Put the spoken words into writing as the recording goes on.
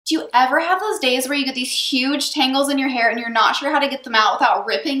Do you ever have those days where you get these huge tangles in your hair and you're not sure how to get them out without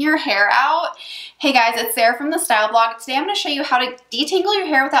ripping your hair out? Hey guys, it's Sarah from the Style Blog. Today I'm going to show you how to detangle your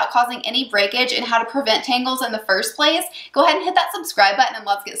hair without causing any breakage and how to prevent tangles in the first place. Go ahead and hit that subscribe button and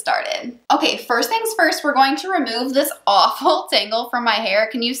let's get started. Okay, first things first, we're going to remove this awful tangle from my hair.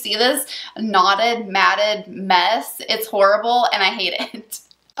 Can you see this knotted, matted mess? It's horrible and I hate it.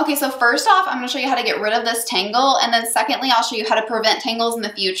 Okay, so first off, I'm going to show you how to get rid of this tangle, and then secondly, I'll show you how to prevent tangles in the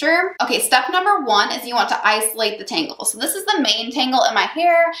future. Okay, step number one is you want to isolate the tangle. So this is the main tangle in my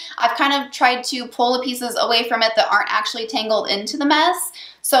hair. I've kind of tried to pull the pieces away from it that aren't actually tangled into the mess.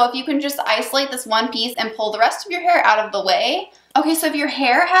 So if you can just isolate this one piece and pull the rest of your hair out of the way. Okay, so if your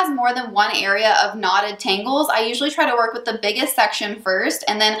hair has more than one area of knotted tangles, I usually try to work with the biggest section first,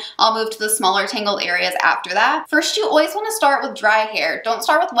 and then I'll move to the smaller tangled areas after that. First, you always want to start with dry hair. Don't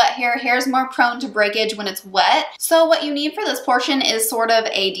start with wet hair. Hair is more prone to breakage when it's wet. So what you need for this portion is sort of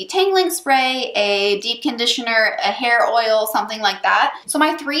a detangling spray, a deep conditioner, a hair oil, something like that. So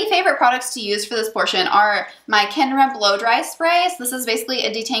my three favorite products to use for this portion are my Kenra blow dry spray. So this is basically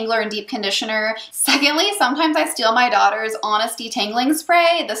a detangler and deep conditioner. Secondly, sometimes I steal my daughter's Honest Detangling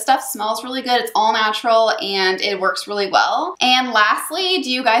spray. This stuff smells really good. It's all natural and it works really well. And lastly,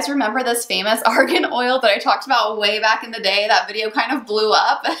 do you guys remember this famous argan oil that I talked about way back in the day? That video kind of blew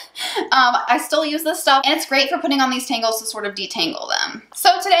up. I still use this stuff and it's great for putting on these tangles to sort of detangle them.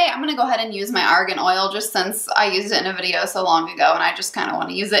 So today I'm gonna go ahead and use my argan oil just since I used it in a video so long ago and I just kind of want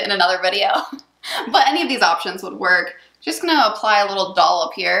to use it in another video. But any of these options would work. Just gonna apply a little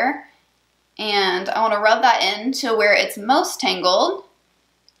dollop here. And I want to rub that into where it's most tangled.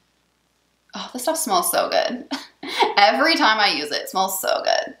 Oh, this stuff smells so good. Every time I use it, it smells so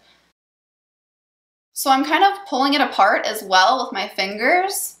good. So I'm kind of pulling it apart as well with my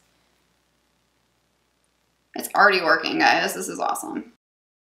fingers. It's already working, guys. This is awesome.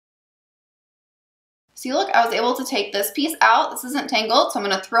 See, look, I was able to take this piece out. This isn't tangled, so I'm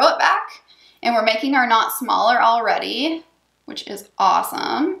going to throw it back. And we're making our knot smaller already, which is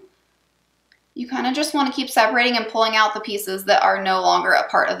awesome. You kind of just want to keep separating and pulling out the pieces that are no longer a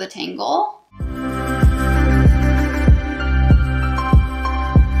part of the tangle.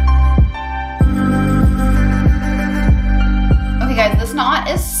 Okay guys, this knot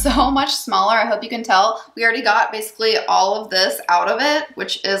is so much smaller. I hope you can tell. We already got basically all of this out of it,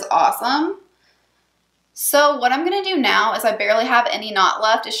 which is awesome. So what I'm going to do now is I barely have any knot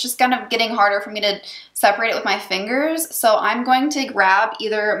left. It's just kind of getting harder for me to separate it with my fingers. So I'm going to grab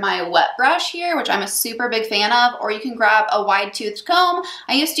either my wet brush here, which I'm a super big fan of, or you can grab a wide toothed comb.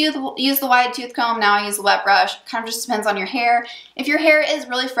 I used to use the wide toothed comb, now I use the wet brush. Kind of just depends on your hair. If your hair is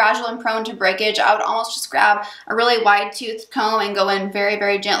really fragile and prone to breakage, I would almost just grab a really wide toothed comb and go in very,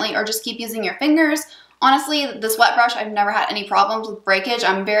 very gently, or just keep using your fingers. Honestly, this wet brush, I've never had any problems with breakage.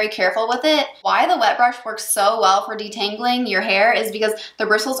 I'm very careful with it. Why the wet brush works so well for detangling your hair is because the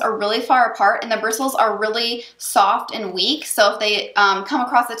bristles are really far apart and the bristles are really soft and weak. So if they come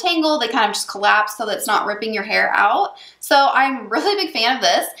across a tangle, they kind of just collapse so that it's not ripping your hair out. So I'm really a big fan of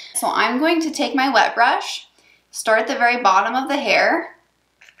this. So I'm going to take my wet brush, start at the very bottom of the hair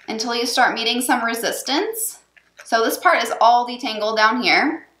until you start meeting some resistance. So this part is all detangled down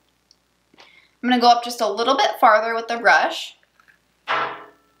here. I'm going to go up just a little bit farther with the brush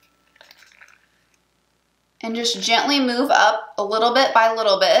and just gently move up a little bit by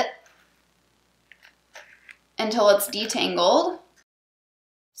little bit until it's detangled.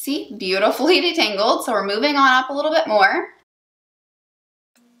 See, beautifully detangled. So we're moving on up a little bit more.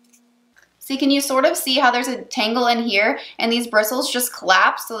 See, can you sort of see how there's a tangle in here and these bristles just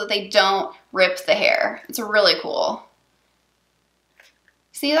collapse so that they don't rip the hair? It's really cool.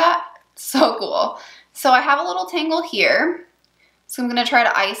 See that? So cool. So I have a little tangle here. So I'm going to try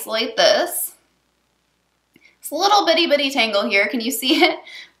to isolate this. It's a little bitty tangle here. Can you see it?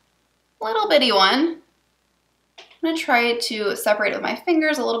 Little bitty one. I'm going to try to separate it with my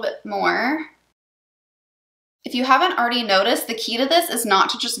fingers a little bit more. If you haven't already noticed, the key to this is not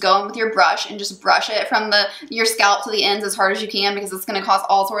to just go in with your brush and just brush it from your scalp to the ends as hard as you can, because it's going to cause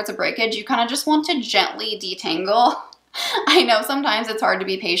all sorts of breakage. You kind of just want to gently detangle. I know sometimes it's hard to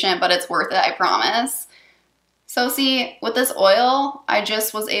be patient, but it's worth it, I promise. So see, with this oil, I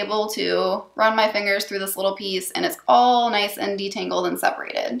just was able to run my fingers through this little piece and it's all nice and detangled and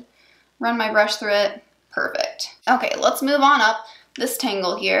separated. Run my brush through it, perfect. Okay, let's move on up this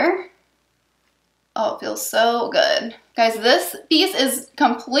tangle here. Oh, it feels so good. Guys, this piece is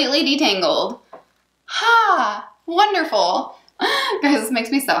completely detangled. Ha! Wonderful. Guys, this makes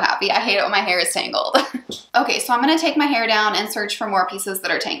me so happy. I hate it when my hair is tangled. Okay, so I'm going to take my hair down and search for more pieces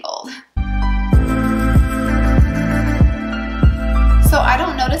that are tangled. So I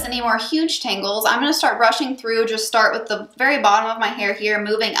don't notice any more huge tangles. I'm gonna start brushing through, just start with the very bottom of my hair here,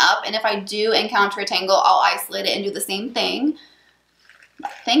 moving up, and if I do encounter a tangle, I'll isolate it and do the same thing.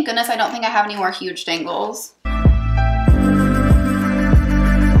 Thank goodness I don't think I have any more huge tangles.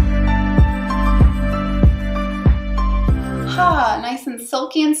 Ah, nice and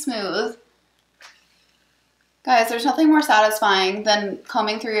silky and smooth. Guys, there's nothing more satisfying than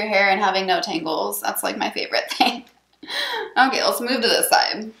combing through your hair and having no tangles. That's like my favorite thing. Okay, let's move to this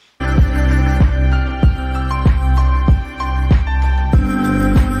side.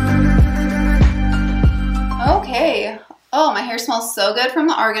 Okay. Oh, my hair smells so good from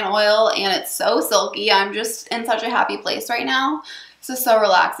the argan oil and it's so silky. I'm just in such a happy place right now. This is so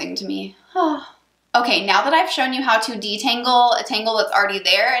relaxing to me. Okay, now that I've shown you how to detangle a tangle that's already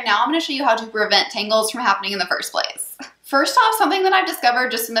there, and now I'm gonna show you how to prevent tangles from happening in the first place. First off, something that I've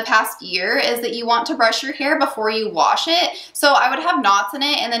discovered just in the past year is that you want to brush your hair before you wash it. So I would have knots in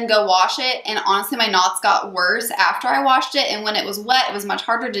it and then go wash it, and honestly my knots got worse after I washed it, and when it was wet it was much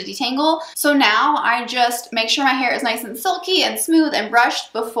harder to detangle. So now I just make sure my hair is nice and silky and smooth and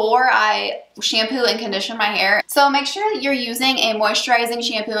brushed before I shampoo and condition my hair. So make sure that you're using a moisturizing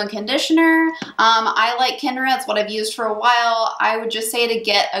shampoo and conditioner. I like Kindred, it's what I've used for a while. I would just say to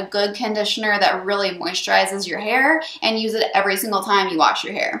get a good conditioner that really moisturizes your hair and use it every single time you wash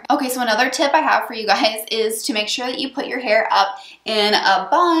your hair. Okay, so another tip I have for you guys is to make sure that you put your hair up in a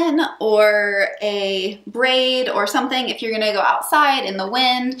bun or a braid or something if you're gonna go outside in the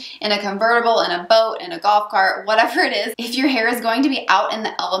wind, in a convertible, in a boat, in a golf cart, whatever it is. If your hair is going to be out in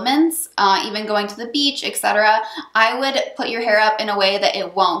the elements, even going to the beach, etc., I would put your hair up in a way that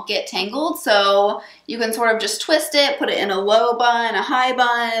it won't get tangled. So you can sort of just twist it, put it in a low bun, a high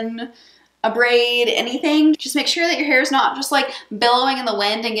bun, a braid, anything. Just make sure that your hair is not just like billowing in the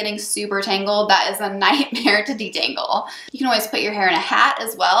wind and getting super tangled. That is a nightmare to detangle. You can always put your hair in a hat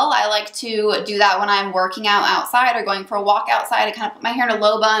as well. I like to do that when I'm working out outside or going for a walk outside. I kind of put my hair in a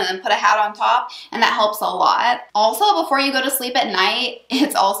low bun and then put a hat on top, and that helps a lot. Also, before you go to sleep at night,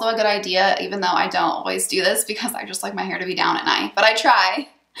 it's also a good idea, even though I don't always do this because I just like my hair to be down at night, but I try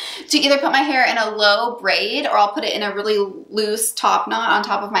to either put my hair in a low braid or I'll put it in a really loose top knot on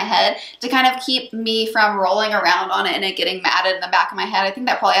top of my head to kind of keep me from rolling around on it and it getting matted in the back of my head. I think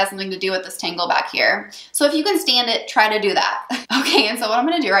that probably has something to do with this tangle back here. So if you can stand it, try to do that. Okay, and so what I'm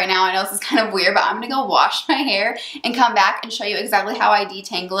gonna do right now, I know this is kind of weird, but I'm gonna go wash my hair and come back and show you exactly how I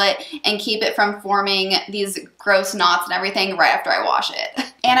detangle it and keep it from forming these gross knots and everything right after I wash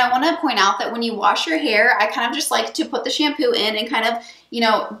it. And I wanna point out that when you wash your hair, I kind of just like to put the shampoo in and kind of, you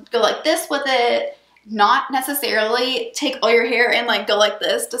know, go like this with it, not necessarily take all your hair and like go like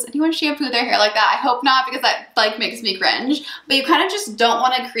this. Does anyone shampoo their hair like that? I hope not, because that like makes me cringe. But you kind of just don't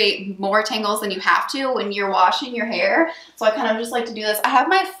want to create more tangles than you have to when you're washing your hair. So I kind of just like to do this. I have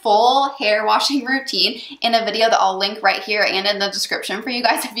my full hair washing routine in a video that I'll link right here and in the description for you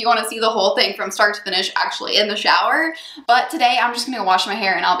guys if you want to see the whole thing from start to finish actually in the shower. But today I'm just going to wash my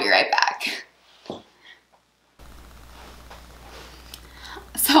hair and I'll be right back.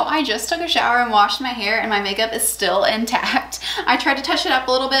 So I just took a shower and washed my hair and my makeup is still intact. I tried to touch it up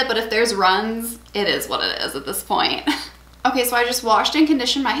a little bit, but if there's runs, it is what it is at this point. Okay, so I just washed and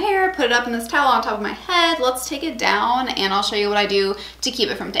conditioned my hair, put it up in this towel on top of my head. Let's take it down and I'll show you what I do to keep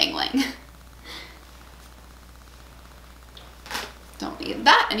it from tangling. Don't need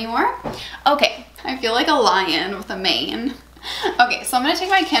that anymore. Okay, I feel like a lion with a mane. Okay, so I'm gonna take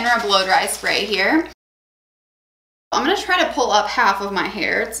my Kenra blow dry spray here. I'm gonna try to pull up half of my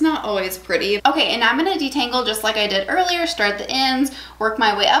hair. It's not always pretty. Okay, and I'm gonna detangle just like I did earlier. Start the ends, work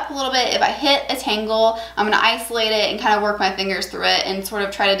my way up a little bit. If I hit a tangle, I'm gonna isolate it and kind of work my fingers through it and sort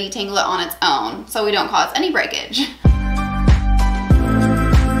of try to detangle it on its own so we don't cause any breakage.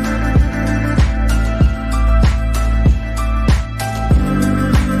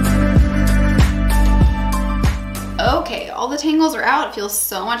 Okay, all the tangles are out. It feels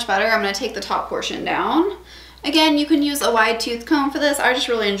so much better. I'm gonna take the top portion down. Again, you can use a wide tooth comb for this. I just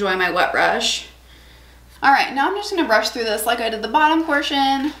really enjoy my wet brush. All right, now I'm just gonna brush through this like I did the bottom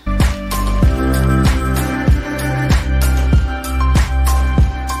portion.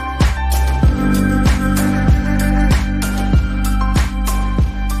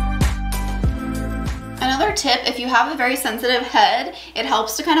 Another tip, if you have a very sensitive head, it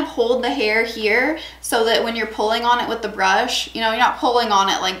helps to kind of hold the hair here so that when you're pulling on it with the brush, you know, you're not pulling on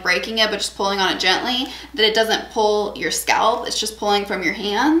it like breaking it, but just pulling on it gently, that it doesn't pull your scalp. It's just pulling from your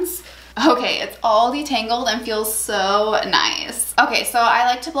hands. Okay, it's all detangled and feels so nice. Okay, so I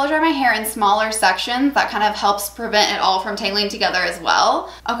like to blow dry my hair in smaller sections. That kind of helps prevent it all from tangling together as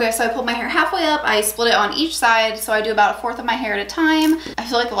well. Okay, so I pulled my hair halfway up. I split it on each side, so I do about 1/4 of my hair at a time. I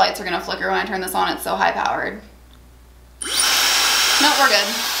feel like the lights are gonna flicker when I turn this on. It's so high powered. Nope, we're good.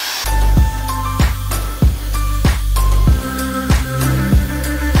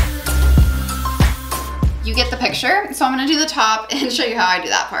 You get the picture. So I'm gonna do the top and show you how I do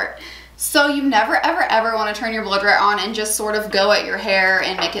that part. So you never ever ever want to turn your blow dryer on and just sort of go at your hair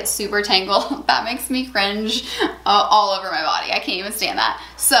and make it super tangled. That makes me cringe all over my body. I can't even stand that.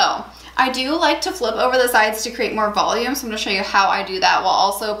 So I do like to flip over the sides to create more volume. So I'm gonna show you how I do that while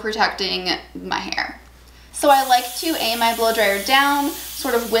also protecting my hair. So I like to aim my blow dryer down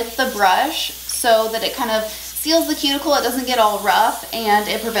sort of with the brush so that it kind of seals the cuticle, it doesn't get all rough, and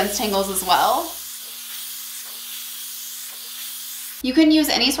it prevents tangles as well. You can use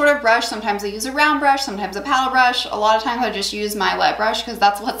any sort of brush. Sometimes I use a round brush, sometimes a paddle brush. A lot of times I just use my wet brush because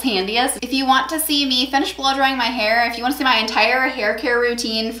that's what's handiest. If you want to see me finish blow drying my hair, if you want to see my entire hair care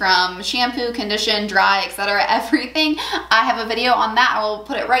routine from shampoo, condition, dry, etc., everything, I have a video on that. I will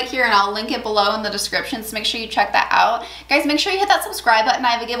put it right here and I'll link it below in the description, so make sure you check that out. Guys, make sure you hit that subscribe button. I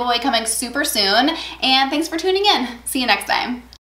have a giveaway coming super soon, and thanks for tuning in. See you next time.